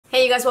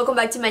Hey you guys, welcome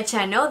back to my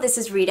channel. This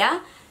is Rita.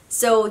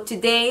 So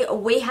today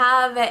we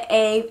have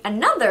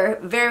another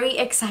very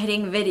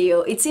exciting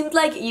video. It seemed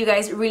like you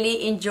guys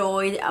really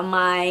enjoyed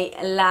my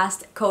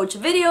last coach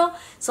video,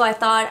 so I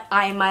thought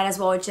I might as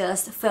well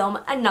just film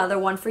another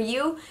one for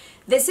you.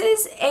 This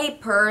is a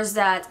purse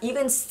that you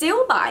can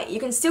still buy. You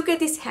can still get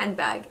this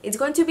handbag. It's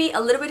going to be a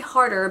little bit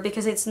harder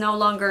because it's no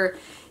longer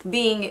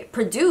being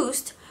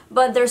produced,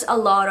 but there's a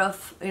lot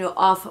of,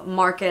 off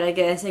market, I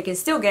guess. You can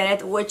still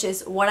get it, which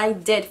is what I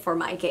did for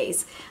my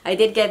case. I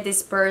did get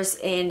this purse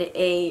in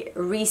a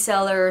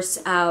reseller's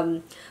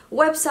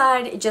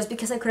website just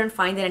because I couldn't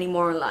find it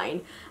anymore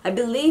online. I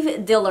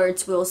believe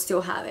Dillard's will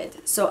still have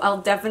it, so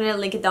I'll definitely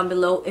link it down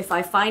below if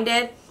I find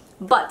it.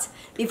 But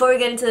before we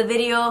get into the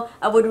video,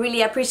 I would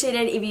really appreciate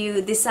it if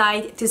you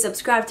decide to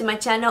subscribe to my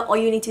channel. All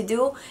you need to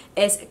do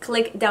is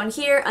click down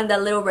here on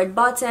that little red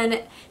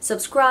button,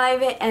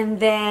 subscribe, and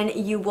then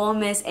you won't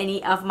miss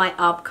any of my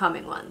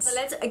upcoming ones. So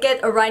let's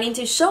get right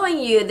into showing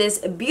you this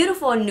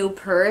beautiful new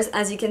purse.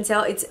 As you can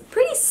tell, it's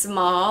pretty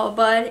small,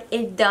 but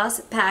it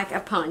does pack a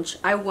punch.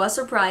 I was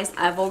surprised.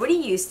 I've already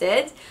used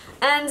it,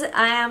 and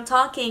I am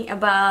talking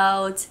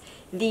about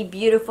the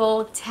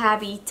beautiful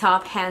Tabby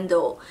Top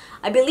Handle.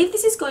 I believe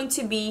this is going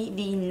to be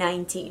the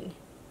 19.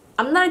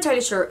 I'm not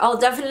entirely sure. I'll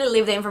definitely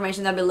leave the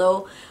information down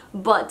below,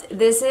 but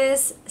this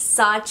is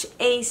such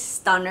a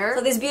stunner.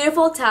 So this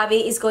beautiful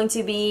Tabby is going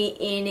to be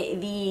in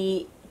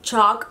the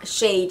chalk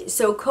shade.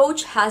 So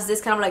Coach has this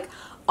kind of like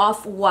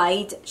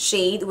off-white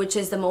shade, which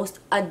is the most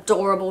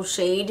adorable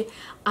shade.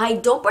 I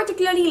don't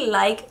particularly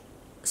like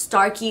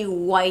starky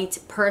white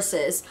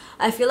purses.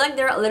 I feel like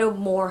they're a little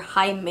more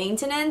high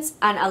maintenance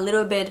and a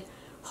little bit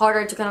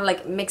harder to kind of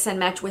like mix and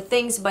match with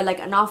things, but like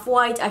an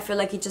off-white, I feel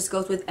like it just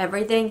goes with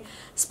everything,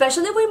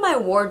 especially with my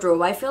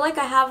wardrobe. I feel like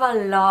I have a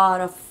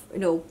lot of,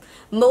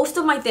 most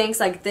of my things,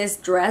 like this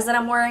dress that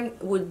I'm wearing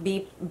would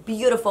be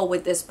beautiful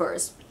with this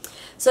purse.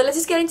 So let's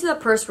just get into the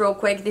purse real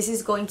quick. This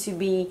is going to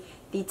be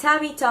the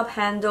Tabby Top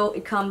Handle.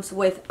 It comes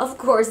with, of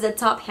course, the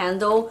top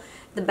handle.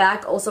 The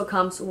back also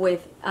comes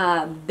with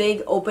a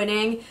big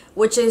opening,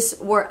 which is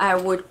where I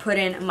would put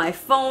in my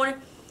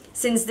phone.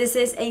 Since this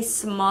is a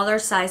smaller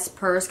size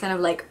purse, kind of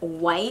like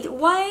weight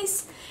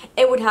wise,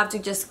 it would have to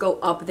just go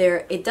up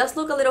there. It does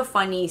look a little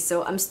funny,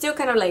 so I'm still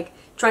kind of like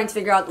trying to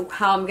figure out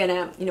how I'm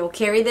gonna,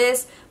 carry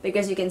this,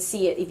 because you can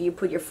see it if you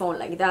put your phone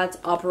like that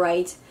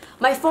upright.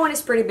 My phone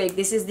is pretty big.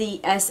 This is the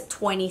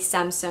S20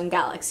 Samsung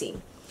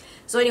Galaxy.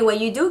 So anyway,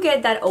 you do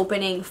get that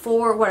opening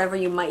for whatever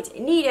you might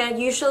need it.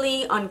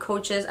 Usually on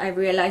Coaches, I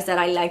realized that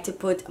I like to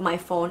put my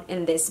phone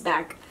in this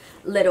back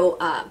little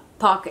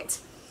pocket.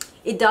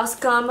 It does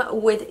come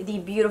with the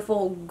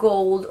beautiful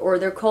gold, or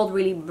they're called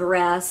really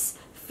brass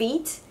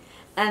feet,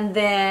 and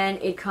then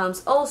it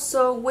comes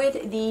also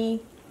with the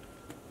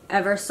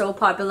ever so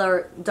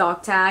popular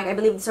dog tag. I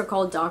believe these are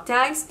called dog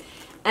tags,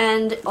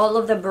 and all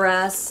of the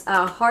brass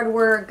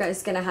hardware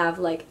is gonna have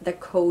like the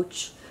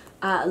Coach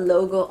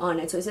logo on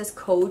it. So it says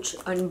Coach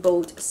on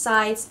both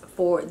sides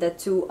for the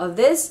two of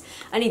this,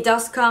 and it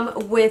does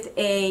come with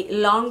a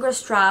longer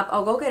strap.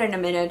 I'll go get it in a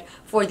minute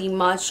for the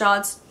mud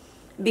shots,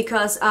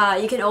 because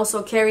you can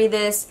also carry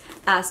this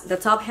as the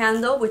top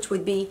handle, which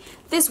would be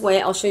this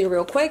way. I'll show you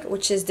real quick,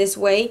 which is this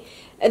way.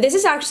 This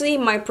is actually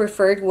my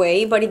preferred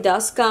way, but it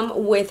does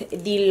come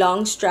with the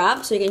long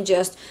strap, so you can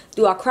just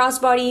do a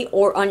crossbody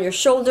or on your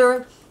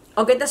shoulder.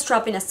 I'll get the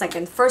strap in a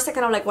second. First, I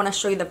kind of like want to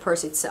show you the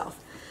purse itself.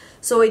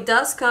 So it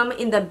does come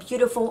in the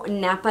beautiful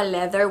Napa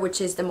leather, which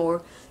is the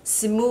more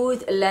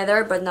smooth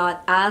leather, but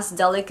not as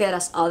delicate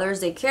as others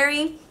they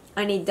carry.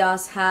 And it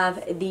does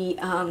have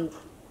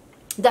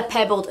the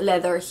pebbled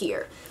leather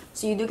here.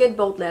 So you do get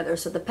both leather,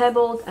 so the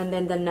pebbled and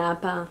then the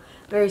Napa,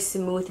 very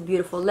smooth,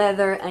 beautiful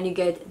leather, and you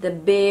get the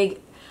big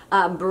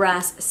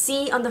brass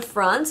C on the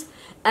front.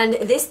 And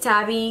this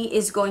Tabby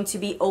is going to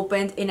be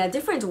opened in a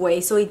different way.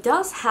 So it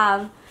does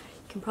have, you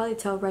can probably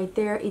tell right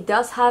there, it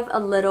does have a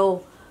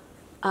little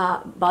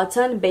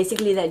button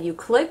basically that you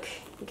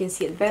click. You can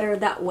see it better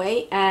that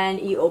way, and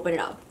you open it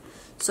up.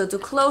 So to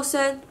close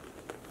it,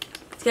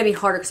 it's gonna be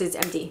harder because it's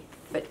empty,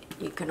 but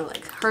you kind of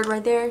like heard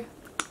right there.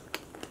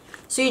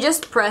 So you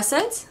just press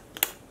it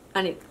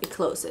and it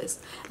closes.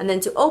 And then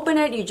to open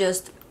it, you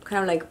just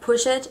kind of like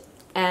push it,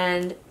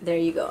 and there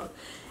you go.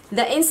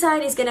 The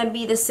inside is gonna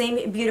be the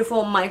same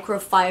beautiful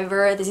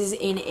microfiber. This is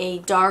in a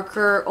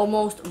darker,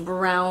 almost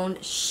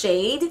brown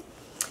shade.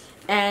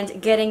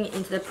 And getting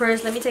into the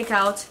purse, let me take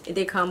out,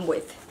 they come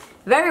with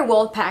very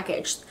well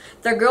packaged.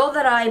 The girl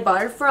that I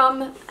bought it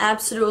from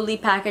absolutely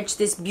packaged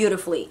this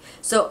beautifully.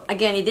 So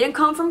again, it didn't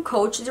come from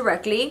Coach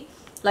directly.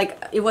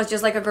 Like, it was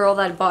just like a girl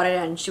that bought it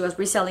and she was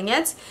reselling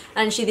it,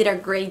 and she did a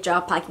great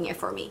job packing it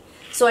for me.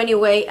 So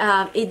anyway,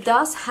 it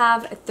does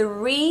have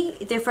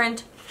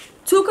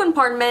two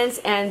compartments,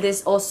 and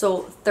this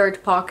also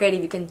third pocket,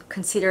 if you can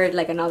consider it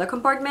like another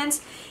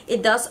compartment.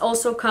 It does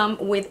also come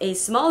with a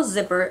small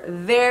zipper,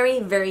 very,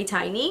 very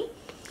tiny.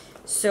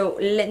 So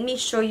let me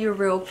show you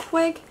real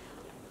quick.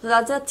 So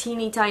that's a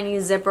teeny tiny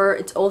zipper.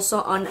 It's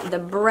also on the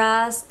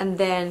brass, and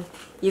then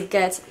you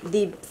get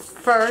the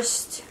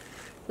first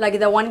like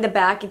the one in the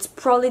back, it's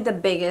probably the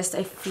biggest,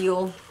 I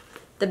feel.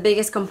 The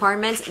biggest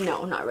compartment.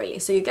 No, not really.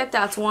 So you get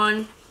that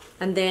one,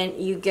 and then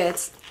you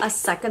get a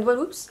second one,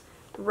 oops,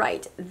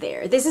 right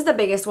there. This is the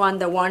biggest one,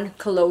 the one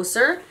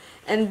closer.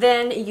 And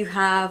then you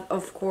have,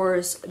 of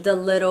course, the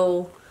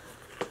little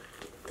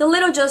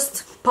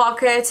just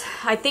pocket.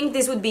 I think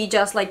this would be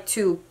just like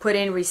to put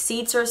in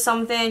receipts or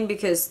something,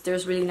 because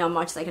there's really not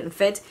much that can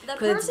fit. The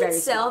purse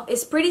itself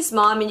is pretty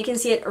small. I mean, you can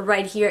see it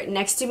right here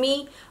next to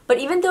me, but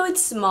even though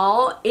it's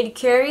small, it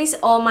carries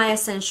all my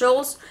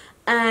essentials.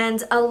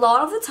 And a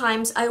lot of the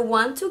times I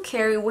want to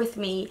carry with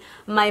me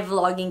my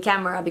vlogging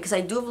camera, because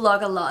I do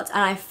vlog a lot,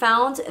 and I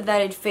found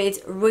that it fits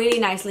really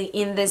nicely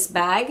in this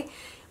bag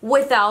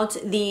without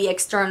the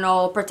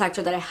external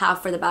protector that I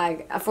have for the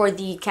bag, for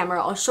the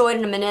camera. I'll show it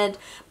in a minute,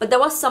 but that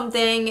was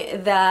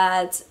something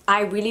that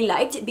I really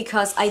liked,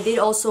 because I did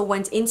also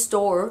went in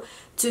store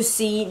to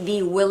see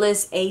the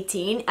Willis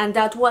 18, and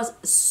that was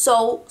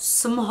so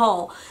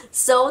small,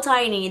 so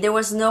tiny. There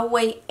was no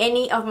way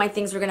any of my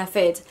things were gonna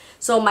fit,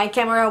 so my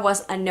camera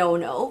was a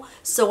no-no.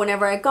 So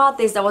whenever I got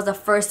this, that was the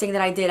first thing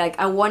that I did. Like,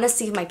 I want to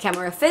see if my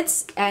camera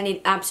fits, and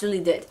it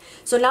absolutely did.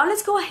 So now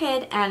let's go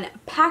ahead and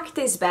pack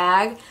this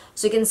bag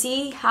so you can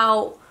see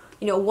how,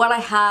 you know, what I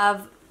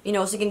have, you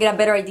know, so you can get a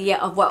better idea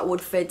of what would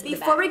fit.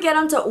 Before we get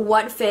onto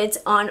what fits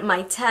on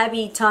my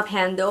Tabby Top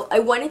Handle, I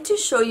wanted to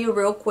show you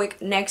real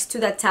quick next to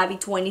the Tabby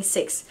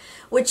 26,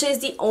 which is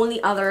the only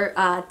other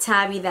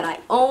Tabby that I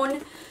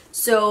own.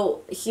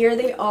 So here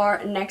they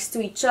are next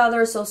to each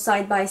other, so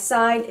side by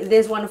side.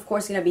 This one, of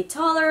course, is gonna be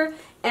taller,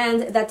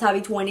 and that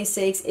Tabby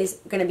 26 is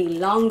gonna be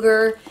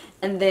longer.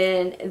 And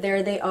then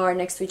there they are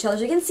next to each other.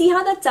 So you can see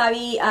how the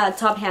Tabby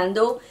Top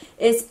Handle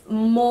is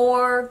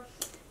more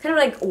kind of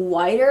like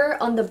wider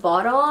on the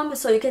bottom,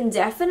 so you can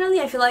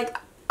definitely, I feel like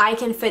I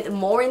can fit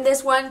more in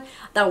this one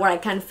than what I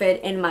can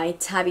fit in my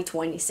Tabby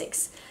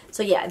 26.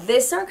 So yeah,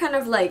 these are kind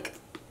of like,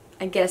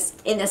 I guess,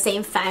 in the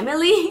same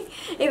family,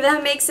 if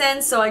that makes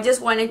sense. So I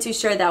just wanted to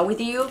share that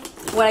with you.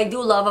 What I do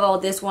love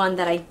about this one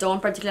that I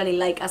don't particularly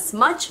like as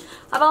much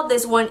about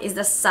this one is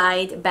the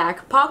side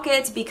back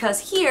pocket,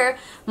 because here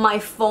my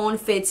phone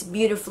fits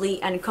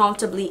beautifully and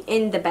comfortably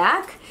in the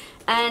back.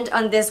 And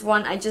on this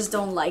one, I just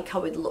don't like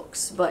how it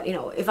looks. But, you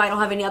know, if I don't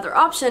have any other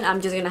option, I'm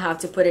just gonna have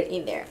to put it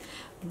in there.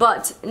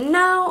 But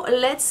now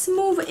let's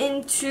move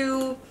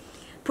into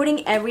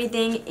putting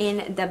everything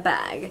in the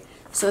bag.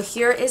 So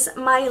here is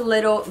my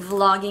little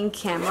vlogging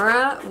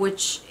camera,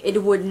 which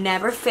it would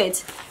never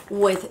fit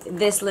with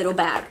this little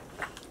bag.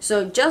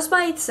 So just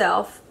by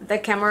itself, the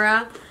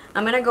camera,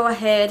 I'm gonna go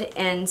ahead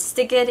and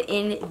stick it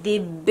in the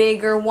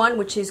bigger one,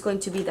 which is going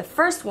to be the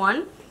first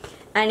one.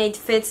 And it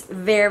fits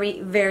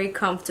very, very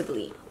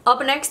comfortably.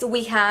 Up next,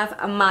 we have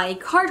my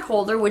card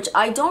holder, which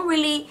I don't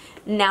really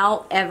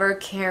now ever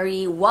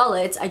carry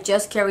wallets. I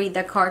just carry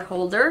the card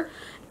holder.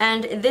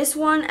 And this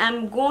one,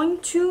 I'm going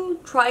to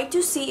try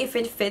to see if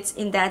it fits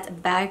in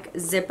that back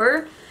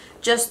zipper,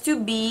 just to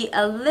be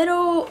a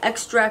little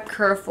extra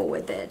careful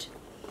with it.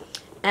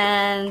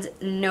 And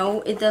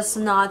no, it does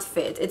not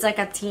fit. It's like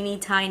a teeny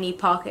tiny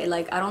pocket.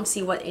 Like, I don't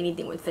see what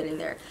anything would fit in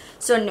there.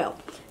 So no.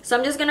 So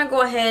I'm just gonna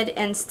go ahead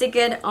and stick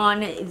it on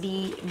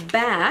the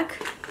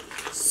back.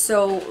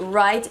 So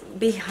right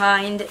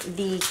behind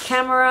the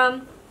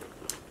camera,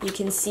 you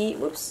can see,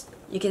 whoops,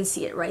 you can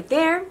see it right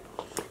there.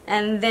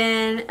 And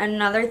then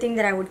another thing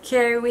that I would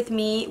carry with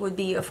me would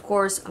be, of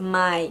course,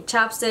 my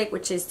chapstick,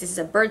 which is, this is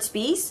a Burt's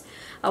Bees.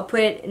 I'll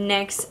put it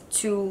next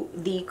to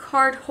the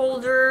card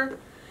holder.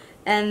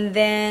 And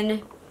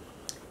then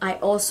I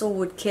also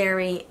would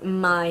carry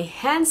my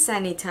hand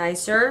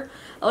sanitizer.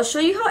 I'll show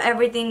you how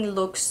everything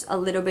looks a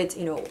little bit,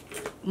 you know,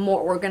 more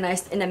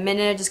organized in a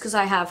minute, just because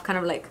I have kind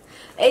of like,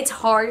 it's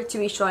hard to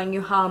be showing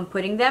you how I'm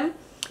putting them.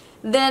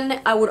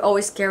 Then I would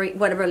always carry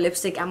whatever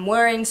lipstick I'm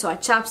wearing, so a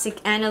chapstick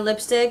and a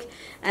lipstick.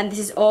 And this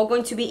is all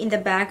going to be in the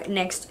bag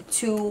next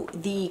to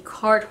the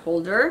card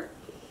holder.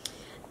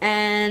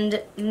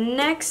 And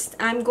next,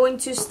 I'm going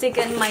to stick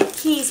in my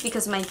keys,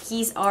 because my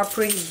keys are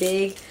pretty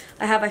big.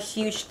 I have a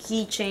huge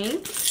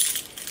keychain.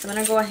 So I'm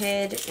gonna go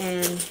ahead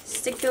and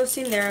stick those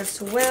in there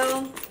as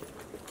well.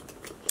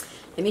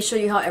 Let me show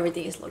you how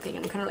everything is looking.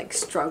 I'm kind of like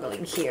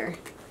struggling here.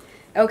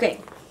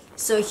 Okay,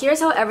 so here's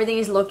how everything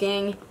is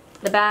looking.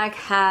 The bag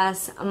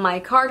has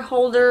my card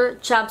holder,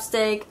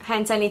 chapstick,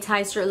 hand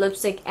sanitizer,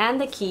 lipstick, and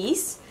the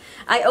keys.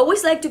 I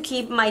always like to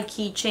keep my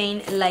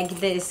keychain like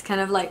this, kind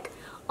of like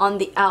on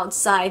the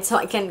outside, so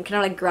I can kind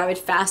of like grab it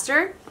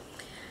faster.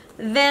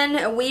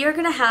 Then we are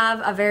gonna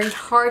have a very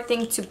hard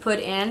thing to put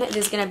in. This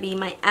is gonna be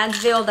my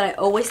Advil that I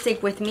always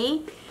take with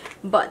me,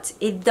 but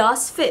it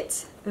does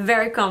fit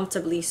very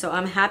comfortably, so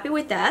I'm happy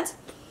with that.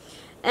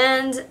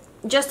 And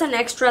just an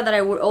extra that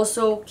I would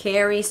also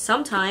carry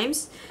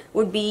sometimes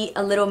would be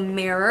a little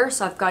mirror.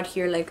 So I've got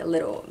here like a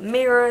little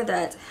mirror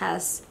that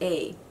has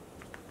a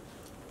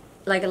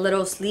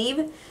little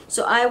sleeve.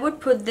 So I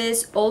would put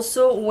this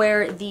also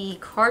where the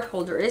card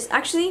holder is.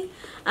 Actually,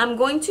 I'm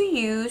going to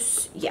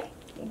use, yeah,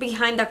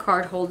 behind the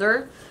card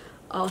holder.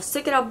 I'll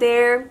stick it up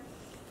there.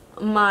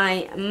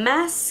 my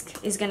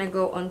mask is gonna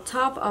go on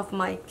top of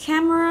my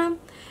camera.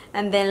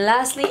 And then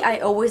lastly, I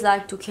always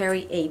like to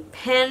carry a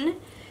pen,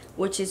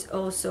 which is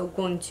also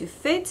going to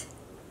fit.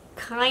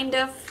 Kind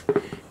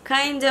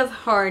of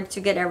hard to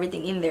get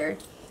everything in there,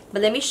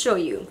 but let me show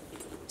you.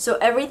 So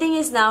everything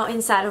is now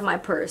inside of my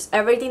purse.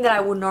 Everything that I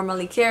would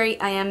normally carry.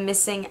 I am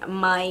missing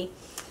my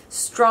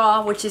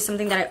straw, which is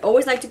something that I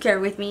always like to carry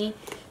with me,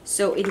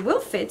 so it will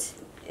fit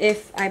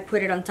if I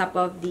put it on top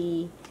of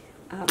the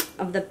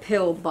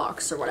pill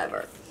box or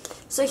whatever.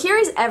 So here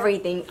is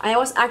everything. I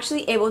was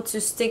actually able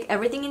to stick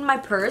everything in my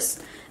purse,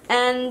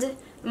 and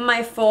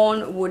my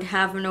phone would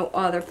have no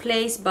other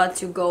place but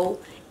to go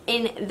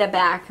in the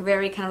back,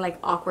 very kind of like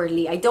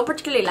awkwardly. I don't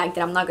particularly like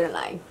that, I'm not gonna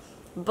lie.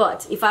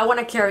 But if I want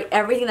to carry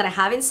everything that I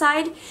have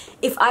inside,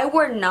 if I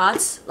were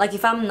not, like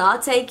if I'm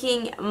not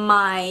taking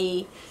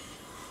my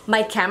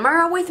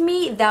camera with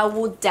me, that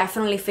would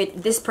definitely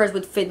fit. This purse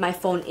would fit my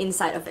phone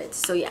inside of it.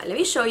 So yeah, let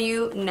me show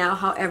you now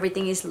how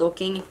everything is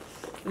looking.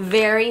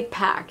 Very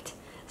packed.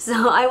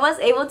 So I was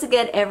able to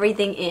get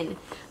everything in.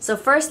 So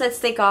first let's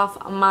take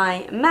off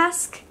my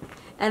mask,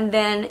 and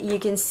then you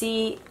can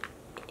see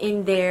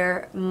in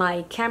there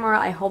my camera.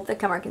 I hope the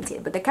camera can see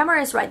it, but the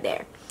camera is right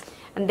there.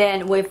 And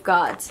then we've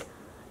got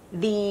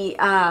the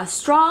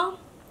straw,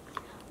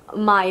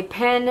 my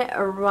pen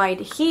right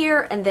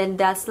here, and then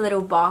that's the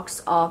little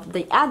box of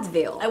the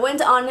Advil. I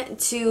went on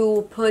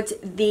to put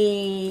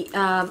the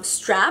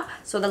strap,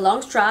 so the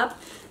long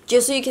strap,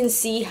 just so you can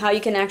see how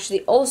you can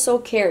actually also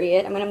carry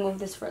it. I'm gonna move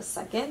this for a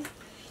second.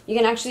 You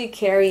can actually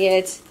carry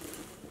it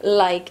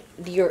like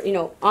your, you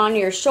know, on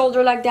your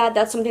shoulder like that.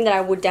 That's something that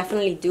I would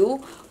definitely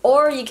do.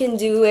 Or you can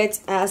do it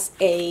as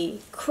a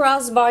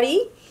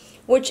crossbody,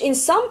 which in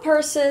some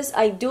purses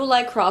I do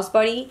like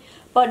crossbody,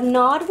 but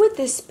not with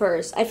this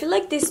purse. I feel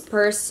like this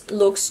purse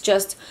looks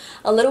just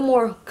a little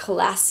more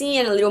classy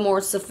and a little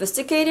more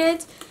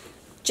sophisticated.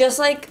 Just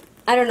like,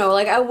 I don't know,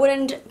 like I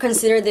wouldn't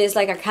consider this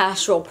like a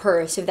casual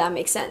purse, if that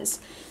makes sense.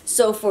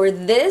 So for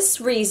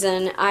this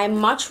reason, I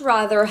much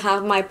rather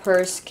have my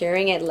purse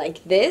carrying it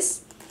like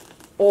this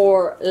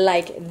or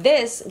like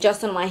this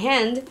just on my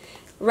hand,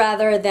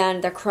 rather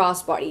than the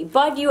crossbody.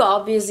 But you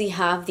obviously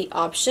have the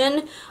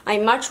option. I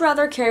much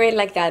rather carry it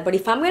like that, but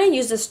if I'm gonna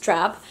use the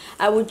strap,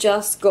 I would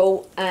just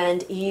go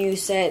and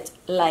use it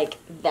like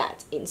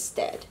that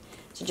instead.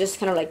 So just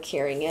kind of like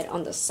carrying it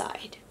on the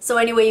side. So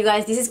anyway, you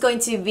guys, this is going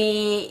to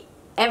be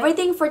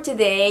everything for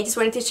today. Just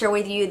wanted to share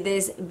with you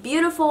this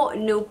beautiful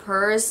new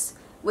purse,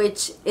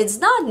 which it's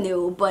not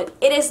new, but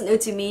it is new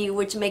to me,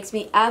 which makes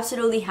me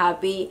absolutely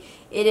happy.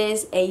 It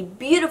is a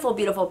beautiful,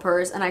 beautiful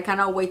purse, and I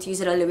cannot wait to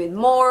use it a little bit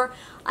more.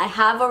 I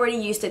have already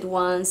used it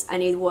once,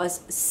 and it was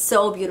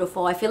so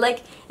beautiful. I feel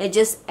like it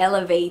just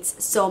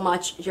elevates so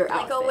much your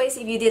outfit. Like always,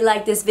 if you did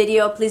like this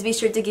video, please be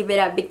sure to give it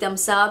a big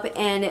thumbs up,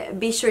 and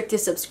be sure to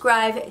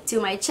subscribe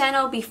to my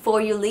channel before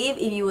you leave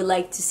if you would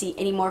like to see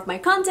any more of my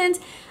content,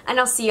 and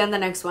I'll see you on the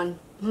next one.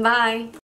 Bye!